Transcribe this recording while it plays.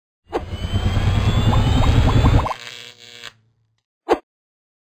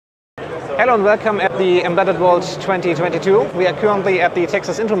Hello and welcome at the Embedded World 2022. We are currently at the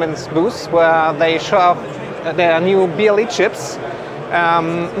Texas Instruments booth where they show off their new BLE chips.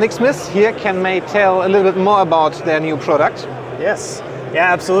 Nick Smith here may tell a little bit more about their new product. Yes,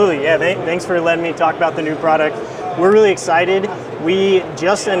 yeah, absolutely. Yeah, thanks for letting me talk about the new product. We're really excited. We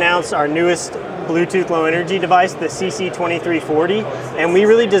just announced our newest Bluetooth low energy device, the CC2340, and we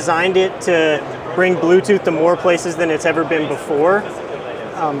really designed it to bring Bluetooth to more places than it's ever been before.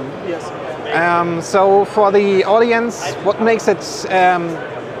 Yes. So for the audience, what makes it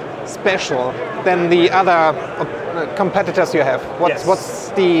special than the other competitors you have? What's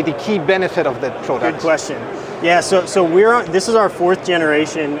the key benefit of the product? Good question. Yeah, so this is our 4th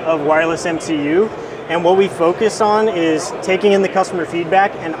generation of wireless MCU, and what we focus on is taking in the customer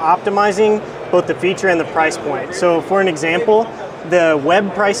feedback and optimizing both the feature and the price point. So for an example, the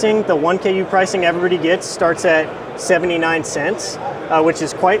web pricing, the 1KU pricing everybody gets starts at 79 cents, which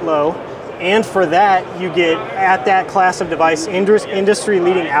is quite low. And for that, you get, at that class of device,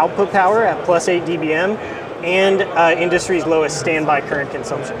 industry-leading output power at +8 dBm and industry's lowest standby current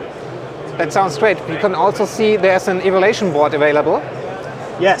consumption. That sounds great. You can also see there's an evaluation board available.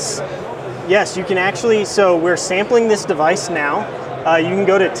 Yes, you can actually, so we're sampling this device now. You can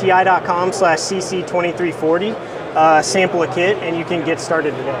go to ti.com/cc2340, sample a kit, and you can get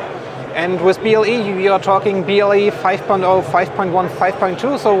started today. And with BLE, you are talking BLE 5.0, 5.1,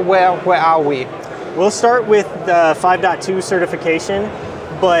 5.2, so where are we? We'll start with the 5.2 certification,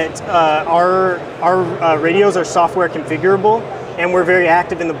 but our radios are software configurable, and we're very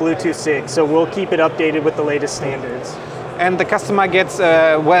active in the Bluetooth SIG, so we'll keep it updated with the latest standards. And the customer gets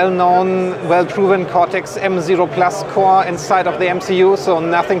a well-known, well-proven Cortex M0 Plus core inside of the MCU, so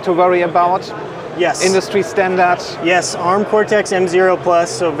nothing to worry about. Yes. Industry standard. Yes, ARM Cortex M0 Plus,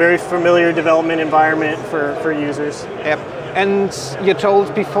 so very familiar development environment for users. Yep. And you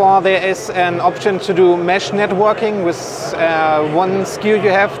told before there is an option to do mesh networking with one SKU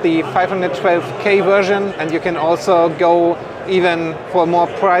you have, the 512K version, and you can also go even for a more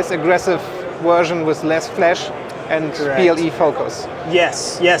price-aggressive version with less flash and BLE focus.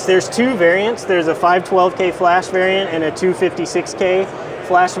 Yes, there's 2 variants. There's a 512K flash variant and a 256K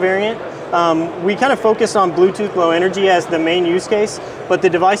flash variant. We kind of focus on Bluetooth low energy as the main use case, but the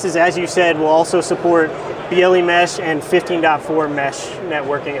devices, as you said, will also support BLE mesh and 15.4 mesh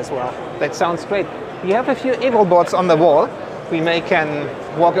networking as well. That sounds great. We have a few eval boards on the wall. We can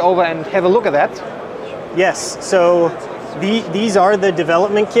walk over and have a look at that. Yes, so these are the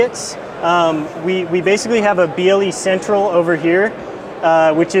development kits. We basically have a BLE Central over here,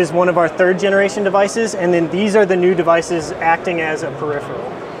 which is one of our 3rd generation devices, and then these are the new devices acting as a peripheral.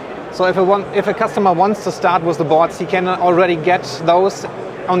 So if a customer wants to start with the boards, he can already get those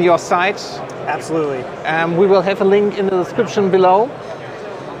on your site? Absolutely. We will have a link in the description below.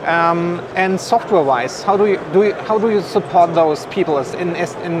 And software-wise, how do you support those people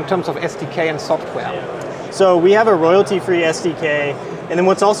in terms of SDK and software? So we have a royalty-free SDK, and then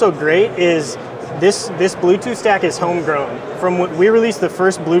what's also great is this Bluetooth stack is homegrown. From when we released the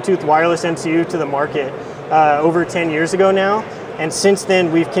first Bluetooth wireless MCU to the market over 10 years ago now, and since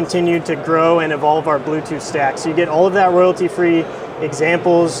then we've continued to grow and evolve our Bluetooth stack. So you get all of that royalty-free,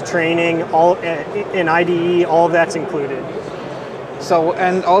 examples, training, all in IDE, all of that's included. So,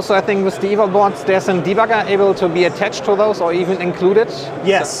 and also I think with the eval boards, there's a debugger able to be attached to those or even included?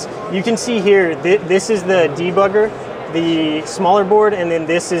 Yes, you can see here, this is the debugger, the smaller board, and then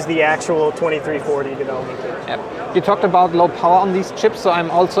this is the actual 2340 development kit. Yep. You talked about low power on these chips, so I'm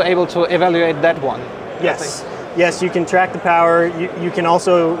also able to evaluate that one. Yes, you can track the power. You can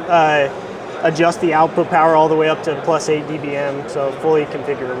also adjust the output power all the way up to +8 dBm, so fully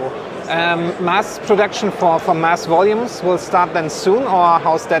configurable. Mass production for mass volumes will start then soon, or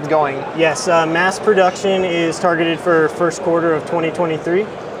how's that going? Yes, mass production is targeted for 1st quarter of 2023.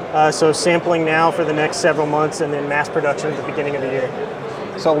 So sampling now for the next several months, and then mass production at the beginning of the year.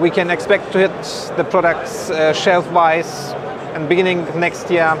 So we can expect to hit the products shelf-wise and beginning of next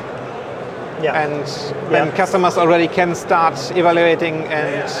year. Yeah. And then customers already can start evaluating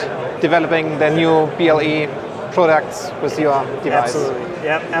and developing the new BLE products with your device. Absolutely.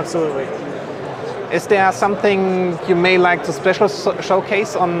 Yep, absolutely. Is there something you may like to special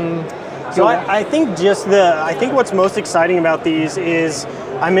showcase on? So I think what's most exciting about these is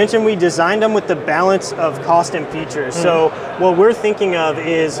I mentioned we designed them with the balance of cost and features. So what we're thinking of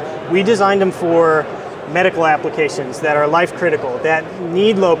is we designed them for medical applications that are life critical, that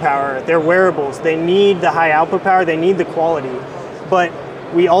need low power, they're wearables, they need the high output power, they need the quality. But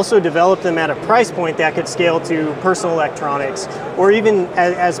we also developed them at a price point that could scale to personal electronics, or even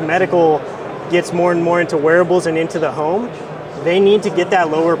as medical gets more and more into wearables and into the home, they need to get that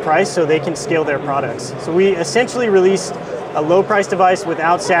lower price so they can scale their products. So we essentially released a low price device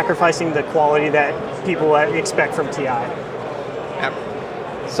without sacrificing the quality that people expect from TI. Yep.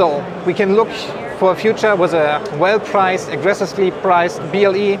 So we can look for a future with a well-priced, aggressively priced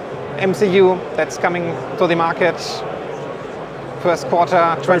BLE MCU that's coming to the market first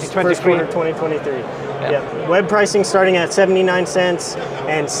quarter 2023. First quarter 2023. Yeah. Web pricing starting at 79 cents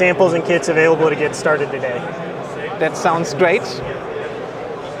and samples and kits available to get started today. That sounds great.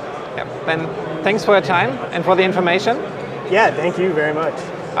 Yep. Then thanks for your time and for the information. Yeah, thank you very much.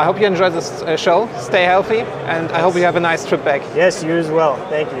 I hope you enjoyed this show. Stay healthy, and I hope you have a nice trip back. Yes, you as well.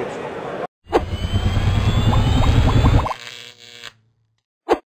 Thank you.